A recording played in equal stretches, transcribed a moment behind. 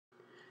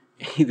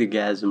Hey there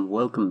guys, and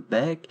welcome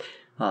back.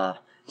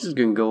 Just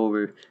gonna go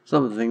over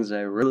some of the things that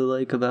I really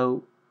like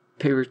about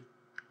paper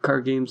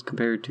card games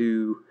compared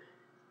to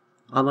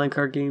online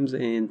card games,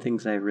 and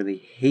things I really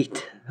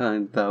hate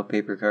about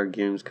paper card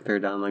games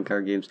compared to online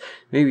card games.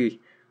 Maybe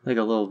like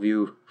a little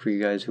view for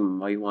you guys who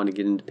might want to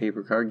get into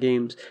paper card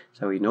games,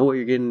 so you know what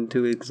you're getting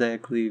into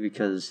exactly,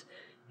 because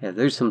yeah,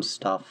 there's some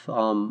stuff.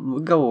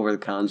 We'll go over the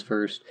cons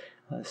first.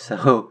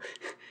 So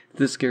if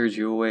this scares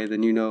you away,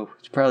 then you know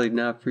it's probably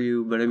not for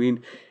you, but I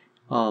mean,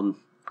 of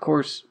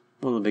course,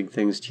 one of the big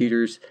things,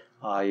 cheaters.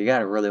 You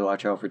gotta really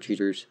watch out for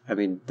cheaters. I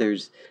mean,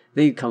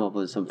 they come up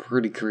with some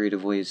pretty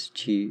creative ways to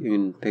cheat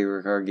in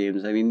paper card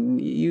games. I mean,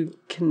 you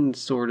can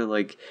sort of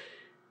like,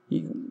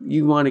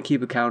 you want to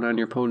keep a count on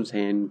your opponent's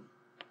hand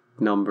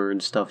number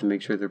and stuff and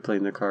make sure they're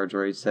playing their cards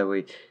right, so that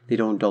way they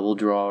don't double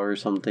draw or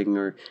something,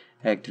 or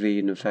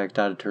activate an effect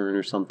out of turn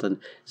or something.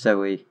 So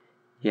that way,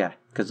 yeah,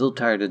 because they'll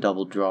try to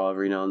double draw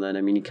every now and then.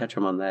 I mean, you catch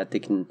them on that, they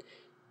can.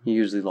 He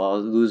usually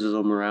loses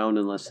them around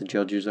unless the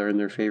judges are in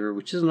their favor,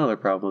 which is another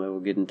problem that we'll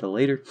get into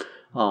later.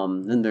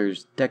 Then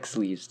there's deck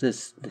sleeves.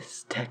 This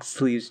deck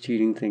sleeves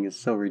cheating thing is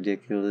so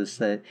ridiculous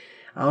that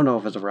I don't know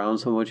if it's around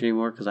so much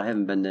anymore, because I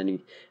haven't been to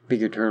any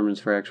bigger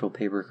tournaments for actual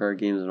paper card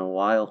games in a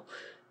while.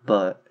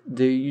 But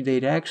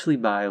they'd actually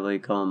buy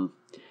like one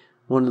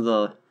of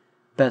the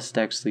best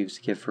deck sleeves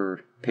to get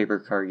for paper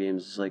card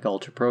games is like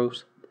Ultra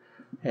Pros,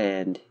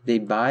 and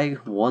they'd buy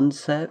one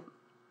set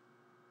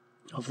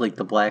of like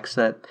the black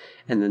set,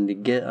 and then they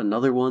get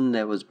another one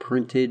that was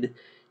printed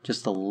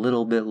just a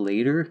little bit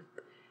later,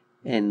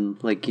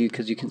 and like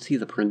because you can see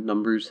the print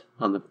numbers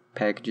on the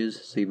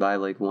packages, so you buy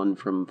like one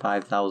from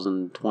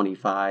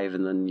 5025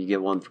 and then you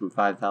get one from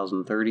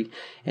 5030,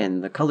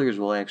 and the colors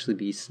will actually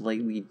be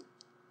slightly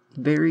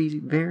very,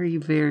 very,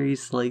 very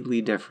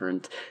slightly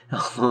different.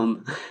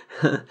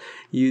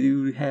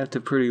 You have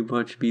to pretty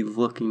much be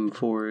looking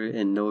for it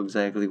and know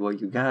exactly what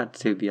you got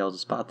to be able to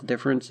spot the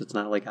difference. It's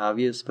not like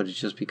obvious, but it's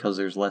just because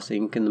there's less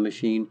ink in the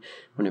machine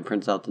when it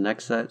prints out the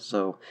next set,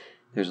 so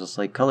there's a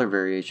slight color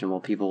variation.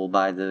 While people will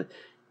buy the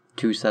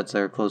two sets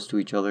that are close to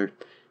each other,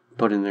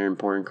 put in their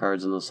important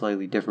cards in the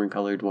slightly different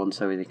colored ones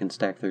so they can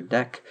stack their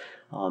deck.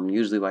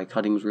 Usually why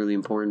cutting is really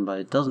important, but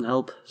it doesn't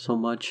help so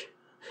much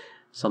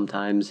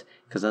sometimes,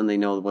 because then they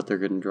know what they're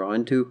going to draw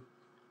into.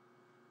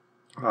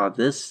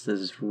 This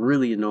is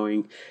really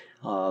annoying.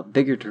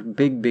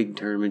 Big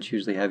tournaments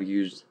usually have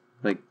used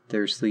like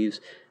their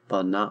sleeves,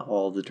 but not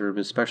all the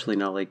tournaments, especially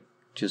not like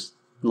just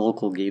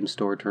local game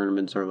store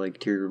tournaments or like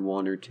tier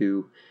 1 or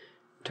 2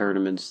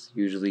 tournaments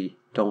usually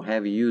don't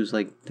have you use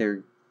like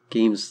their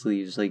game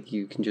sleeves. Like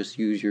you can just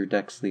use your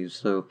deck sleeves.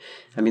 So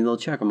I mean, they'll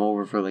check them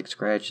over for like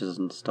scratches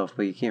and stuff,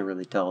 but you can't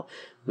really tell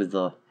with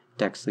the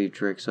deck sleeve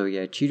trick. So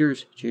yeah,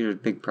 cheaters,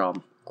 big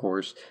problem, of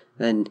course.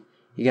 Then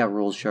you got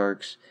roll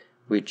sharks,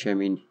 which I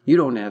mean you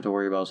don't have to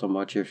worry about so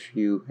much if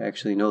you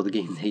actually know the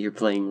game that you're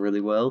playing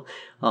really well.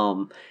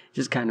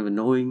 Just kind of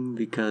annoying,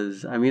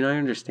 because I mean I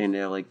understand they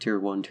have like tier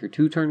 1, tier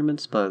 2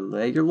 tournaments, but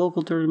at your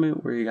local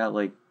tournament where you got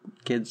like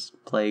kids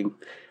playing,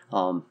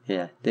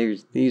 yeah,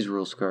 there's these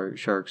roll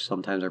sharks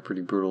sometimes are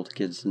pretty brutal to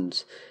kids, and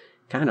it's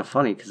kind of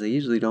funny because they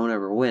usually don't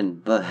ever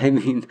win. But I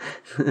mean,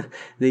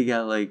 they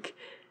got like,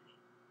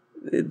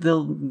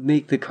 they'll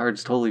make the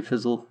cards totally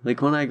fizzle.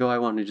 Like when I go, I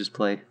want to just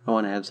play. I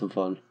want to have some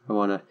fun. I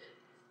want to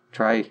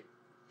try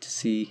to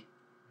see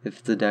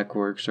if the deck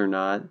works or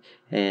not.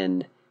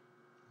 And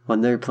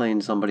when they're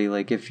playing somebody,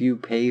 like if you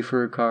pay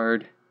for a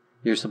card,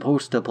 you're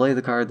supposed to play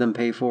the card then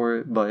pay for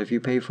it. But if you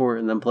pay for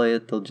it and then play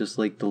it, they'll just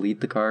like delete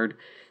the card.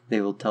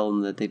 They will tell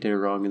them that they did it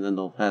wrong, and then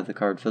they'll have the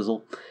card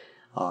fizzle.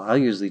 I'll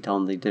usually tell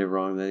them they did it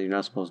wrong, that you're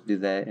not supposed to do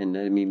that. And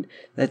I mean,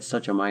 that's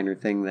such a minor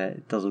thing that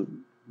it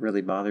doesn't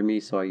really bother me,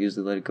 so I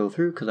usually let it go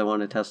through because I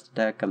want to test the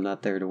deck. I'm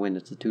not there to win.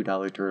 It's a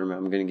 $2 tournament.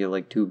 I'm going to get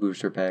like 2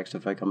 booster packs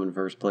if I come in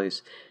first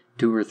place,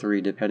 2 or 3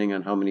 depending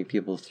on how many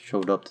people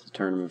showed up to the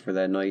tournament for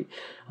that night.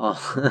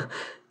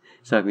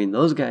 So I mean,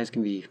 those guys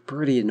can be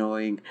pretty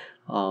annoying.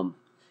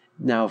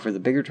 Now for the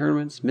bigger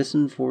tournaments,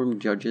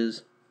 misinformed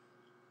judges,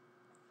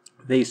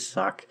 they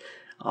suck.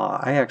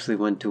 I actually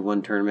went to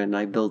one tournament and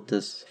I built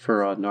this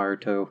for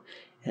Naruto,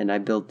 and I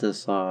built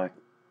this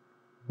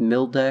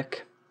mill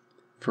deck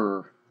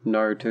for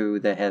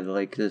Naruto that had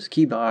like this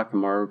Kiba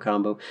Akamaru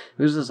combo.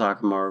 It was this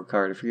Akamaru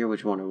card, I forget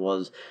which one it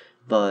was,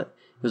 but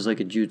it was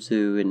like a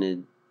jutsu,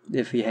 and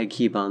if you had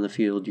Kiba on the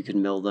field, you could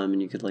mill them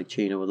and you could like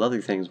chain it with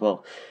other things.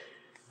 Well,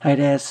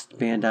 I'd asked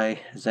Bandai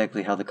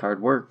exactly how the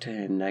card worked,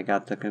 and I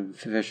got the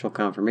official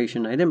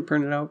confirmation. I didn't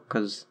print it out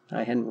because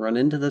I hadn't run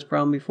into this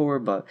problem before,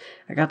 but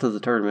I got to the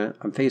tournament.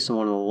 I'm facing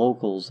one of the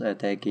locals at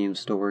that game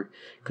store,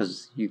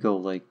 because you go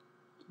like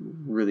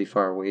really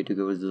far away to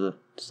go to the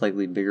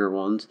slightly bigger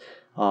ones.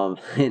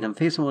 And I'm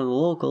facing one of the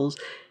locals,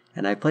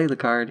 and I play the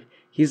card.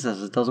 He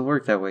says it doesn't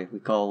work that way. We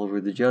call over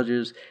the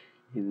judges,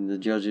 and the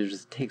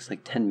judges, it takes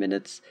like 10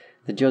 minutes.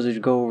 The judges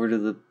go over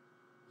to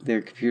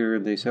their computer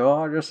and they say,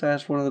 oh, I just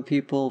asked one of the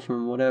people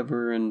from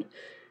whatever, and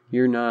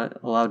you're not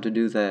allowed to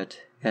do that.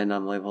 And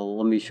I'm like, well,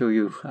 let me show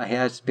you. I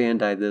asked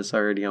Bandai this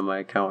already on my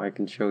account. I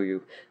can show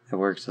you it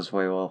works this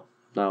way. Well,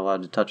 not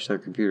allowed to touch their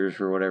computers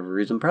for whatever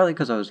reason, probably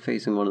because I was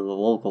facing one of the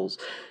locals.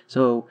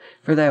 So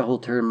for that whole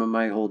tournament,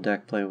 my whole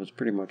deck plan was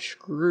pretty much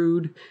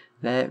screwed.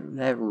 That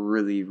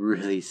really,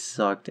 really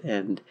sucked,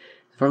 and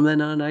from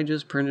then on, I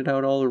just printed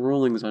out all the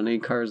rulings on any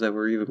cards that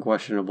were even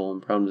questionable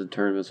and brought them to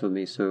tournaments with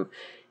me. So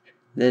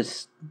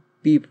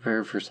be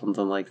prepared for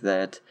something like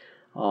that.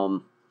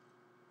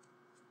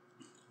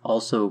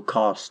 Also,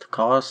 cost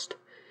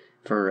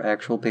for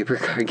actual paper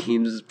card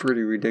games is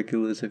pretty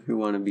ridiculous if you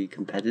want to be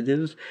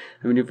competitive.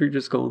 I mean, if you're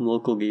just going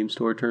local game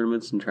store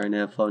tournaments and trying to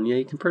have fun, yeah,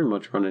 you can pretty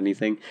much run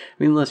anything. I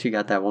mean, unless you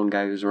got that one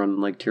guy who's running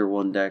like tier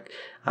 1 deck.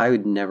 I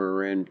would never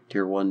run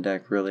tier 1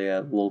 deck really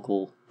at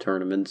local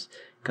tournaments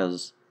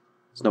because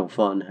it's no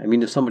fun. I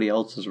mean, if somebody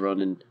else is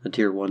running a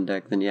tier 1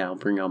 deck, then yeah, I'll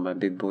bring out my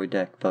big boy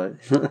deck. But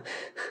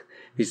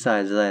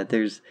besides that,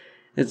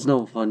 it's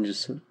no fun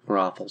just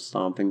raffle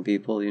stomping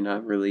people. You're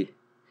not really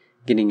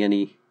getting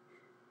any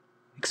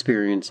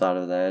experience out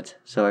of that.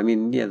 So I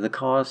mean, yeah, the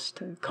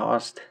cost. If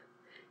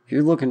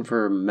you're looking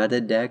for a meta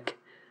deck,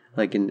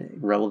 like an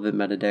relevant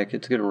meta deck,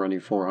 it's gonna run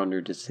you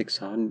 $400 to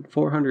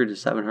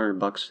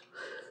 $700.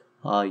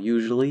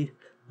 Usually,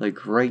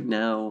 like right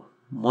now,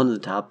 one of the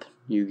top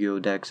Yu-Gi-Oh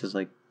decks is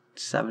like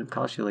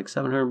costs you like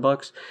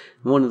 $700.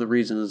 And one of the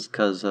reasons is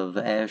because of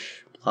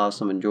Ash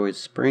Blossom Enjoys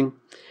Spring.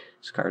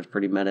 This card's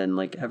pretty meta in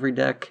like every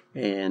deck,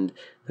 and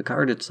the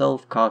card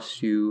itself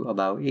costs you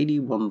about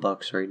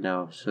 $81 right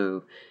now.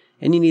 So,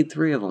 and you need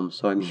 3 of them.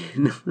 So I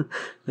mean,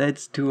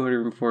 that's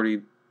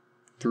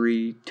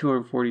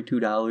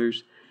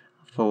 $242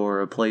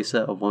 for a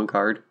playset of one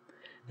card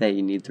that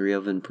you need 3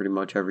 of in pretty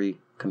much every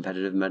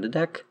competitive meta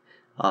deck.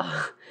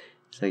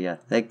 So yeah,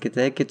 that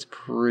gets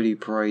pretty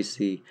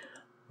pricey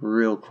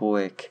real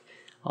quick.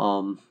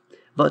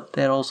 But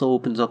that also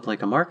opens up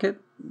like a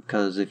market,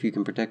 because if you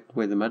can predict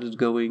where the meta's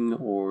going,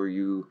 or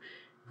you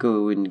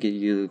go and get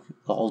you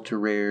the ultra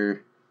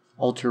rare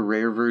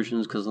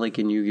versions, because like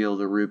in Yu-Gi-Oh,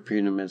 the root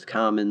premium as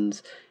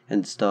commons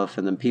and stuff,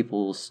 and then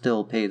people will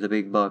still pay the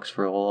big bucks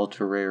for all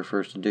ultra rare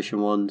first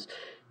edition ones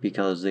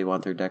because they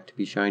want their deck to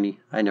be shiny.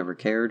 I never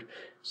cared.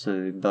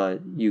 So,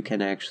 but you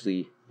can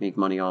actually make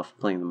money off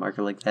playing the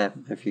market like that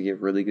if you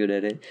get really good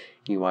at it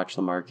and you watch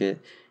the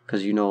market.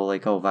 Because you know,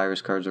 like, oh,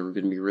 virus cards are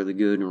going to be really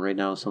good, and right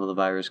now some of the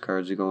virus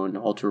cards are going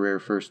ultra rare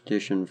first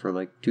edition for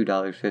like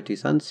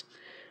 $2.50.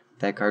 If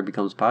that card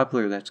becomes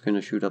popular, that's going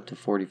to shoot up to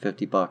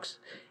 $40-50,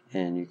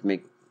 and you can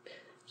make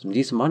some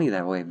decent money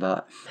that way.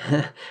 But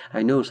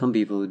I know some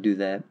people who do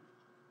that.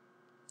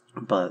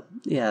 But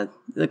yeah,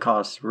 the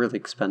cost's really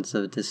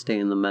expensive to stay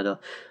in the meta.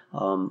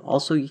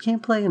 Also, you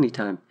can't play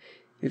anytime.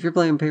 If you're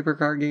playing paper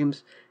card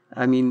games,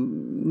 I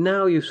mean,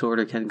 now you sort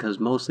of can, because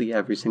mostly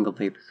every single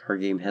paper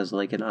card game has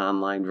like an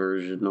online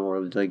version, or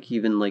like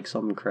even like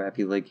something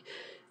crappy like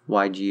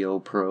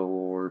YGO Pro,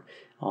 or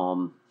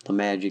the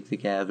Magic the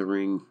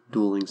Gathering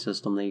dueling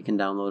system that you can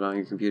download on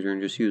your computer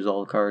and just use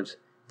all the cards,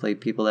 play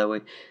people that way.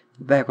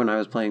 Back when I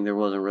was playing, there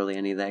wasn't really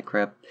any of that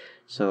crap,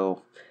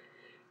 so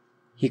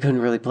you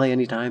couldn't really play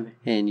anytime,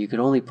 and you could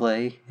only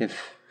play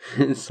if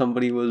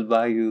somebody was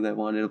by you that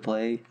wanted to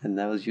play, and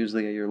that was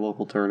usually at your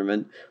local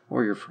tournament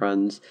or your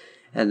friends.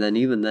 And then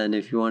even then,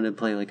 if you wanted to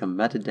play like a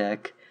meta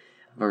deck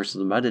versus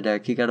a meta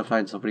deck, you gotta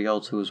find somebody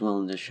else who is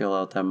willing to shell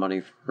out that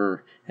money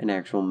for an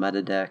actual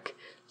meta deck.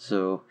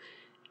 So,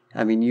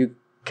 I mean, you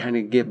kind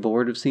of get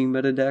bored of seeing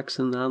meta decks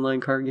in the online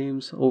card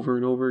games over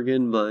and over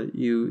again, but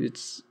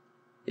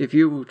if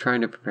you're trying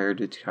to prepare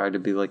to try to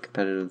be like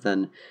competitive,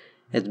 then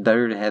it's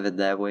better to have it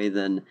that way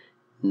than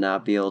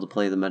not be able to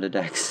play the meta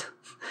decks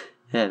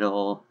at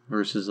all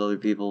versus other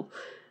people.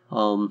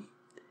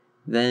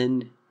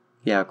 Then,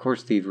 yeah, of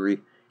course,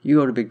 thievery. You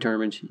go to big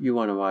tournaments, you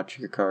want to watch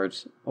your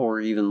cards,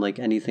 or even like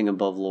anything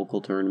above local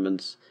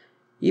tournaments,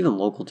 even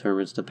local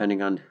tournaments,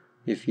 depending on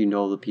if you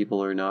know the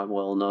people or not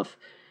well enough,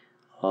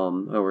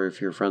 or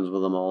if you're friends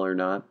with them all or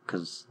not.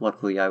 Because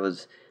luckily,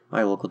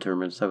 my local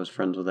tournaments, I was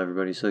friends with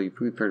everybody, so we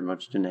pretty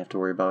much didn't have to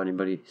worry about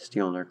anybody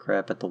stealing our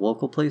crap at the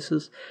local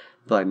places.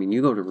 But I mean,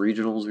 you go to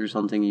regionals or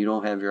something, you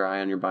don't have your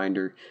eye on your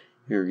binder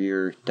or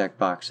your deck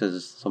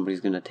boxes,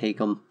 somebody's going to take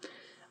them.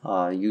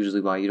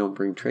 Usually why you don't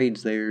bring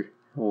trades there,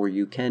 or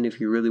you can if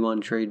you really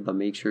want to trade, but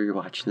make sure you're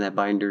watching that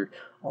binder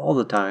all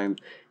the time,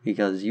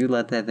 because you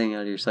let that thing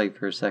out of your sight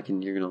for a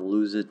second, you're going to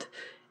lose it,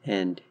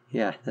 and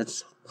yeah,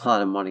 that's a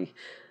lot of money.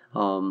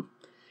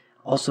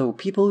 Also,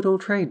 people who don't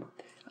trade,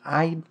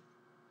 I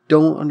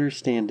don't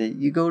understand it.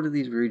 You go to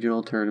these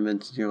regional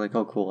tournaments, and you're like,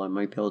 oh cool, I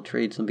might be able to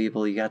trade some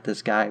people. You got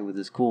this guy with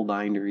this cool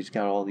binder, he's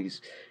got all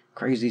these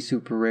crazy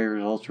super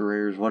rares, ultra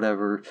rares,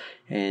 whatever,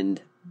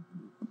 and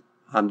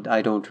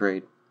I don't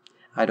trade.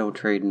 I don't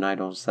trade and I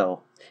don't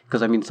sell.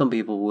 Because, I mean, some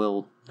people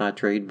will not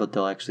trade, but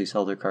they'll actually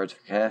sell their cards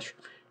for cash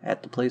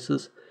at the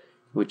places,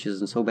 which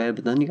isn't so bad.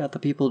 But then you got the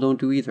people who don't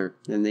do either,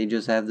 and they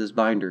just have this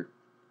binder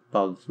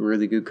of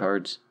really good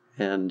cards,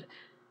 and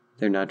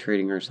they're not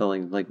trading or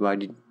selling. Like, why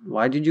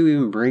did you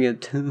even bring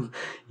it?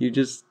 You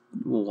just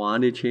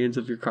want a chance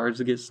of your cards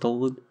to get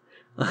stolen?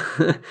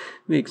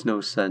 Makes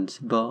no sense.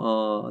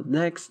 But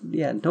next,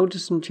 yeah, no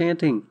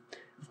disenchanting.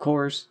 Of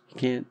course, you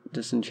can't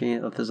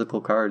disenchant a physical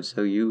card.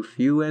 So if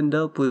you end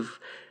up with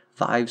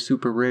 5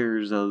 super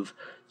rares of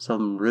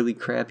some really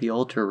crappy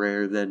ultra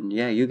rare, then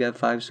yeah, you got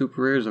 5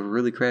 super rares of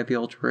really crappy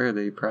ultra rare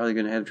that you're probably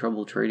going to have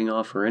trouble trading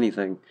off for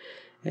anything.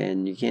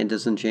 And you can't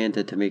disenchant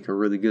it to make a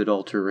really good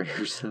ultra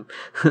rare, so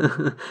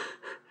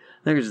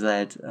there's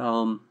that.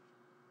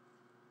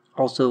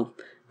 Also,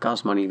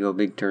 costs money to go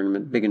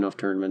big enough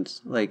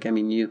tournaments. Like, I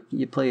mean,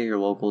 you play at your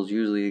locals,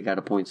 usually you got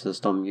a point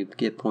system, you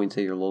get points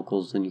at your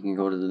locals, then you can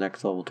go to the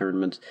next level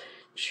tournaments,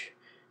 which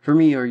for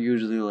me are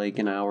usually like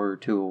an hour or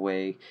two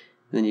away.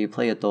 Then you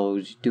play at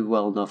those, you do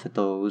well enough at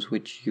those,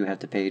 which you have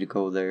to pay to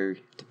go there, you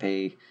have to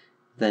pay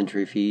the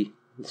entry fee.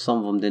 Some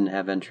of them didn't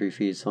have entry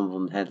fees, some of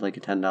them had like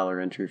a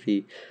 $10 entry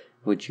fee,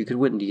 which you could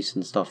win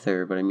decent stuff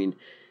there, but I mean,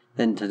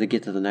 then to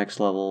get to the next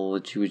level,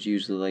 which was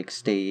usually like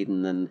state,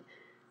 and then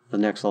the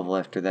next level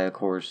after that, of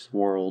course,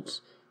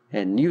 worlds.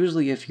 And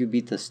usually if you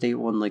beat the state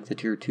one, like the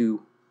tier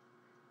 2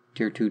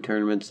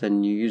 tournaments,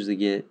 then you usually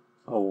get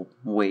a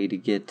way to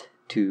get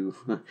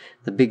to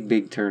the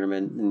big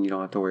tournament, and you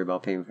don't have to worry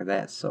about paying for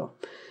that, so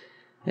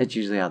that's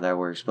usually how that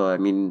works. But I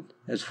mean,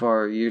 as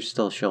far, you're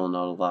still shelling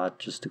out a lot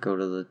just to go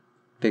to the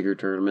bigger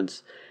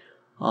tournaments.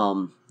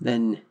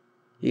 Then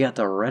you got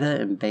the Reddit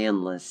and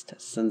ban list.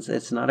 Since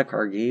it's not a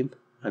card game,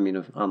 I mean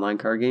an online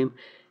card game,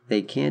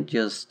 they can't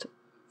just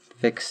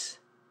fix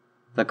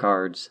the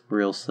cards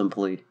real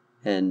simply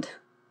and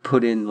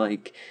put in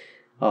like,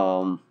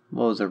 what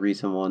was a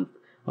recent one?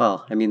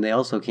 Well, I mean, they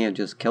also can't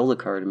just kill the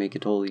card and make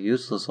it totally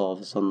useless all of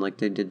a sudden like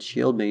they did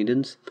Shield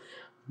Maidens,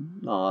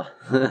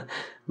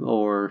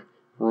 or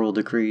Rule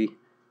Decree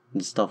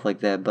and stuff like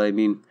that. But I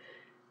mean,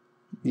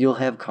 you'll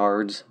have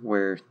cards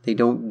where they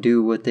don't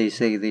do what they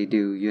say they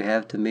do. You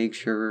have to make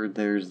sure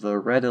there's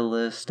the Reddit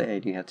list,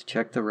 and you have to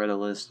check the Reddit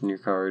list in your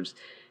cards,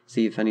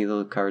 see if any of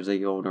those cards that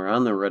you own are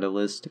on the Reddit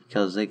list,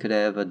 because they could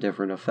have a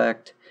different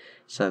effect,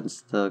 since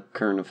the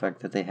current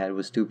effect that they had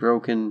was too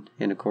broken,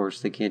 and of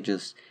course they can't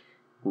just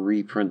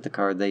reprint the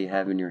card that you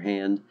have in your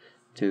hand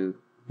to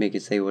make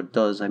it say what it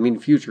does. I mean,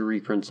 future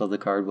reprints of the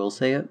card will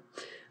say it,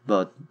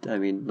 but I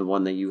mean, the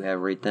one that you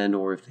have right then,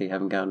 or if they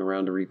haven't gotten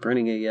around to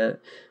reprinting it yet,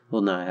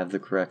 will not have the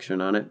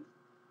correction on it.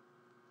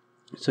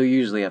 So you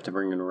usually have to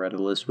bring in a Reddit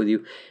list with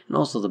you. And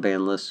also the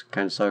ban list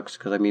kind of sucks,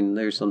 because I mean,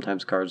 there's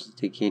sometimes cards that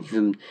they can't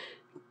even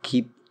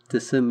keep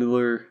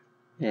dissimilar,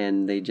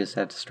 and they just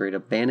have to straight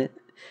up ban it.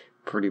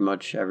 Pretty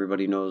much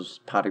everybody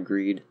knows Pot of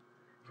Greed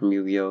from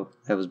Yu-Gi-Oh!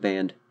 That was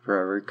banned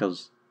forever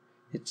because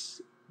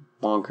it's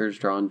bonkers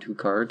drawing 2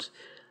 cards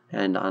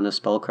and on a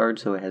spell card,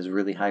 so it has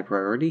really high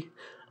priority.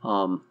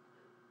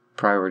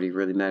 Priority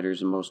really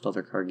matters in most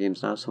other card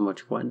games, not so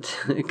much Gwent,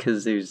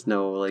 because there's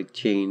no like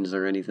chains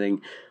or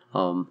anything.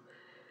 So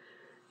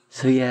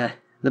yeah,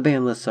 the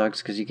ban list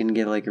sucks because you can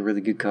get like a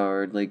really good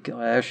card. Like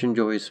Ash and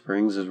Joy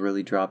Springs is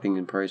really dropping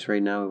in price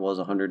right now. It was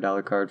a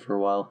 $100 card for a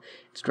while.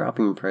 It's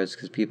dropping in price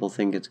because people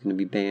think it's going to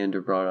be banned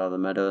or brought out of the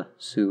meta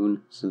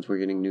soon, since we're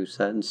getting new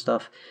set and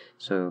stuff.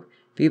 So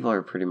people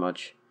are pretty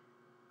much,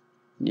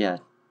 yeah,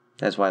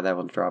 that's why that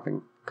one's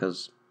dropping,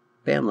 because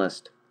ban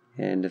list.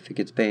 And if it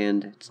gets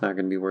banned, it's not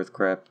going to be worth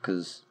crap,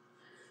 because,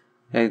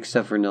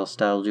 except for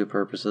nostalgia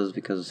purposes,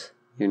 because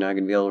you're not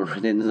going to be able to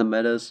run into the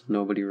metas.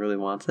 Nobody really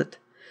wants it.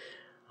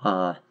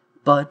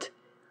 But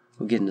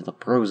we'll get into the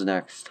pros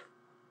next.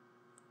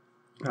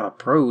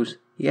 Pros,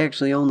 you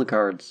actually own the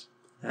cards.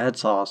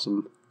 That's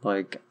awesome.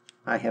 Like,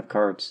 I have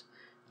cards.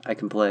 I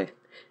can play.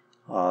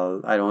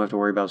 I don't have to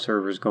worry about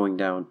servers going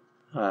down.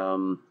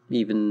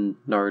 Even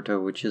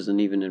Naruto, which isn't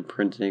even in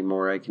print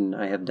anymore,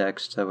 I have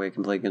decks so that way I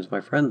can play against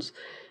my friends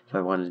if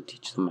I wanted to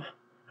teach them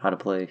how to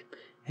play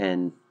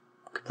and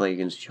could play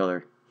against each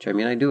other. Which, I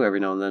mean, I do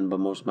every now and then, but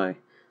most of my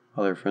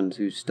other friends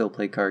who still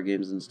play card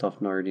games and stuff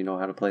and already know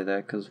how to play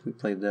that because we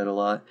played that a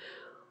lot.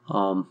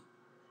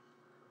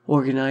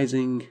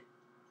 Organizing.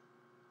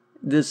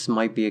 This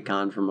might be a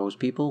con for most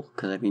people,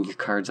 because I mean, your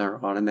cards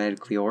aren't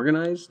automatically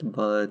organized,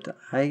 but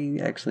I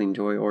actually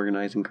enjoy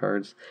organizing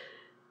cards.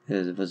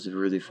 It was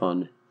really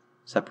fun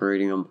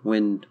separating them,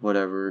 wind,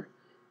 whatever,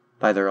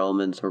 by their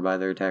elements or by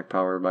their attack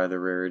power, by their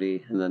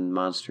rarity, and then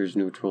monsters,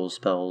 neutrals,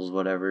 spells,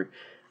 whatever.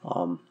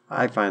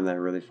 I find that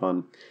really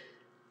fun.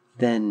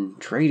 Then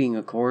trading,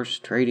 of course,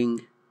 trading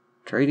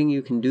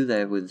you can do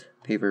that with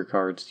paper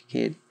cards. You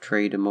can't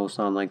trade in most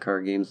online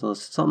card games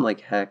unless it's something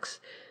like Hex.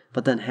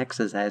 But then Hex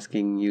is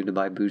asking you to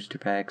buy booster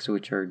packs,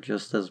 which are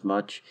just as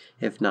much,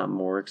 if not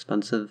more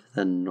expensive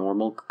than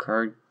normal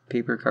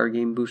paper card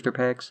game booster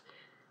packs,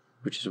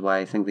 which is why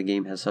I think the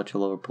game has such a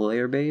low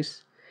player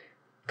base.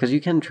 Because you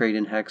can trade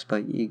in Hex,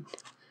 but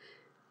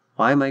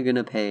why am I going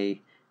to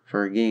pay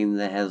for a game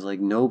that has like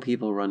no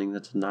people running,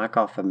 that's a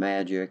knockoff of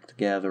Magic the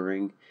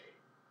Gathering,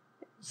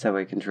 so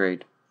I can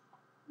trade?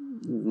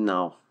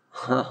 No.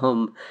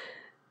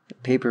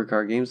 Paper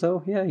card games,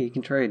 though, yeah, you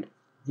can trade.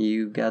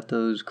 You got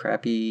those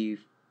crappy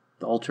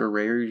ultra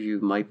rares, you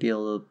might be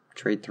able to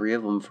trade 3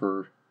 of them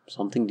for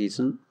something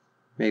decent.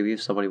 Maybe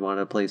if somebody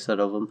wanted a play set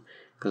of them,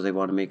 because they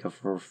want to make a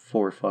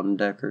for fun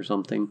deck or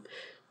something.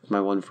 My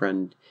one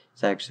friend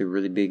is actually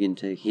really big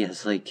into, he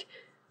has like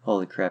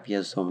holy crap, he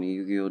has so many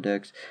Yu-Gi-Oh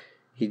decks.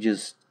 He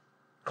just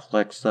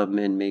collects them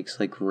and makes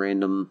like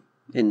random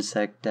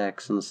insect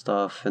decks and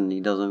stuff, and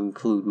he doesn't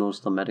include most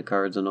of the meta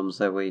cards in them,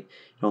 so that way you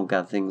don't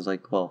got things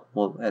like, well,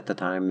 at the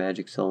time,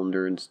 Magic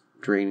Cylinder and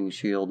Draining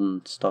Shield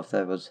and stuff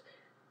that was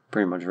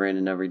pretty much ran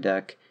in every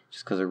deck,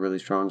 just because they're really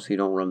strong, so you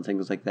don't run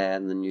things like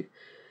that, and then you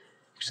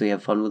actually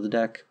have fun with the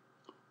deck.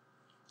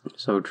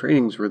 So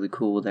trading's really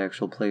cool with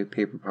actual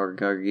paper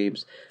card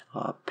games.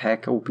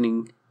 Pack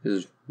opening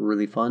is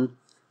really fun.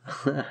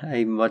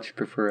 I much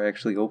prefer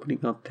actually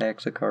opening up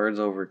packs of cards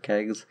over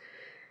kegs,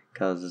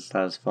 because it's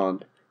not as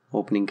fun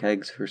opening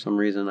kegs for some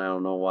reason. I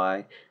don't know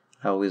why.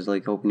 I always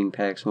like opening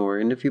packs more.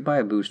 And if you buy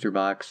a booster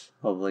box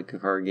of like a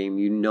card game,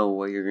 you know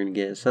what you're going to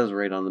get. It says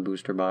right on the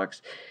booster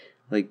box.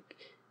 Like,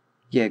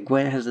 yeah,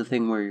 Gwent has a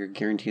thing where you're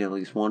guaranteed at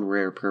least one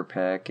rare per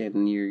pack,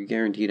 and you're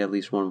guaranteed at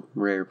least one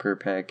rare per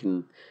pack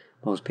in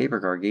most paper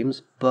card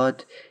games.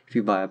 But if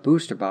you buy a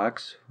booster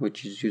box,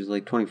 which is usually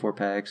like 24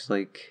 packs,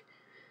 like,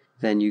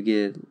 then you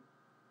get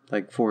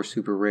like 4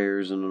 super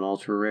rares and an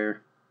ultra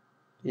rare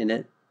in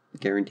it,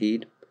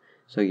 guaranteed.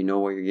 So you know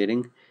what you're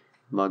getting.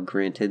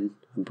 Granted,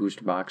 a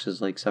booster box is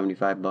like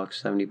 $75,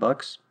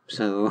 $70.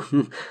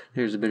 So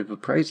there's a bit of a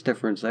price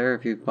difference there.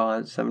 If you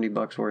bought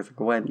 $70 worth of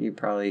Gwent, you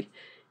probably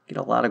get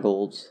a lot of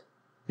golds.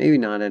 Maybe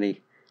not any.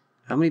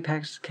 How many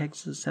packs of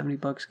kegs does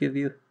 $70 give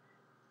you?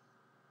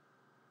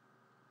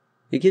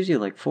 It gives you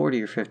like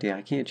 40 or 50.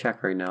 I can't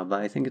check right now,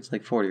 but I think it's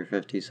like 40 or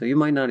 50. So you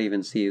might not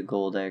even see a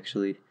gold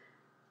actually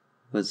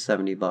with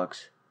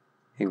 $70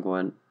 in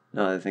Gwent.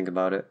 Now that I think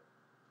about it.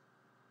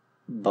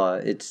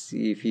 But it's,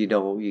 if you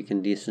don't, you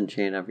can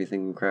disenchant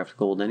everything and craft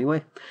gold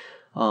anyway.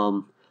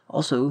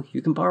 Also,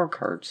 you can borrow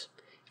cards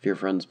if your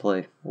friends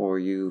play, or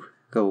you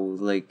go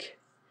like,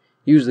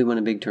 usually when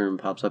a big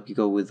tournament pops up, you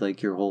go with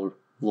like your whole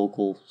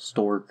local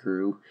store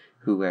crew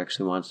who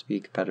actually wants to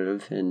be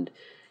competitive, and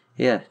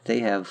yeah, they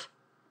have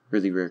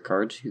really rare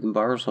cards. You can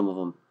borrow some of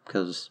them,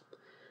 because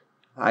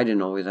I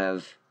didn't always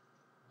have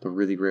the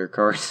really rare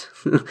cards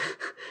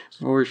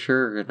for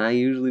sure, and I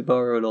usually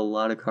borrowed a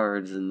lot of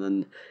cards and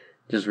then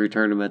just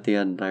returned them at the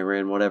end. I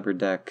ran whatever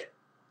deck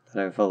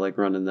that I felt like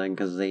running then,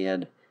 because they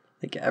had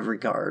like every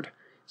card,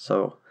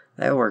 so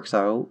that works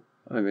out.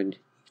 I mean,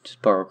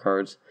 just borrow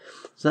cards,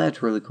 so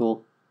that's really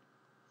cool.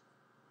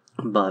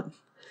 But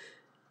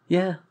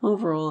yeah,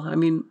 overall, I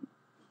mean,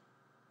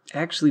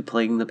 actually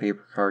playing the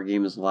paper card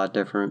game is a lot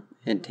different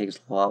and takes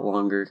a lot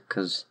longer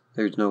because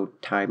there's no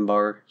time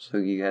bar, so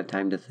you have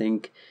time to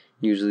think.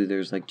 Usually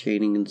there's like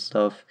chaining and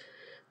stuff,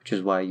 which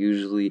is why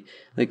usually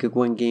like a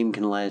Gwent game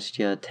can last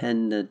you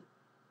 10 to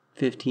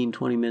 15,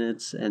 20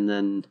 minutes, and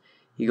then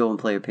you go and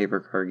play a paper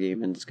card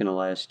game and it's going to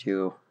last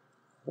you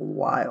a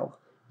while,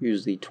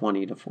 usually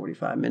 20 to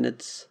 45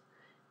 minutes,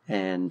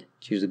 and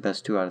it's usually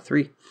best 2 out of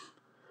 3.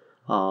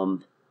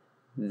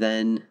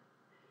 Then,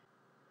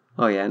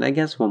 oh yeah, and I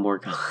guess one more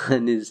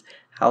con is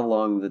how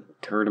long the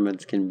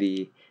tournaments can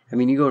be. I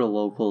mean, you go to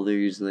local, they're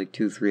usually like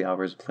 2-3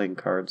 hours playing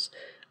cards,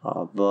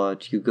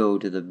 but you go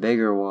to the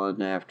bigger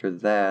one after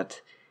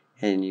that,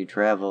 and you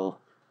travel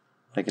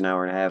like an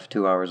hour and a half,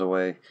 2 hours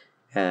away,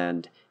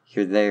 and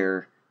you're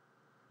there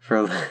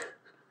for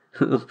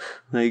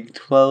like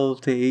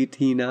 12 to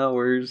 18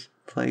 hours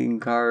playing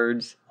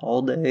cards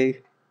all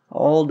day,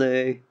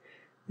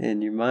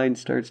 and your mind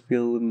starts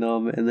feeling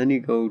numb, and then you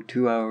go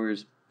 2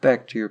 hours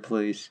back to your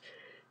place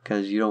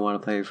because you don't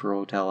want to pay for a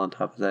hotel on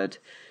top of that.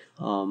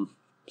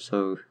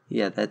 So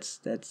yeah,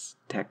 that's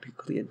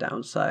technically a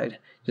downside,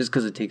 just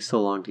because it takes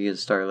so long to get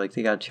started. Like,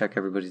 they gotta check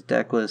everybody's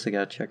deck list, they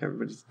gotta check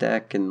everybody's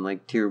deck, and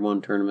like tier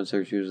 1 tournaments,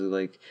 there's usually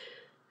like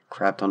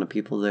crap ton of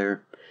people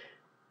there,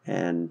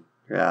 and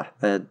yeah,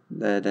 that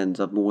ends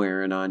up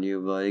wearing on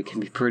you, but it can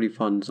be pretty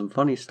fun. Some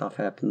funny stuff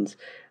happens.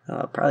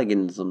 Probably get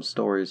into some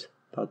stories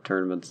about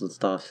tournaments and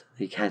stuff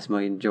that you guys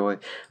might enjoy.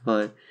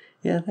 But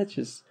yeah, that's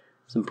just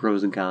some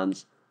pros and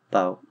cons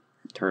about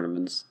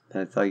tournaments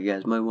that I thought you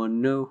guys might want to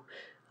know.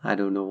 I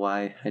don't know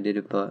why I did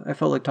it, but I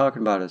felt like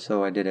talking about it,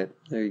 so I did it.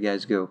 There you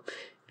guys go.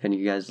 If any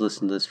of you guys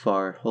listened this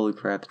far, holy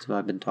crap,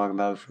 I've been talking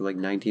about it for like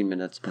 19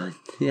 minutes, but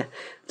yeah,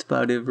 that's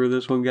about it for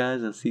this one,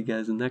 guys. I'll see you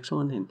guys in the next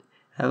one, and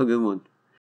have a good one.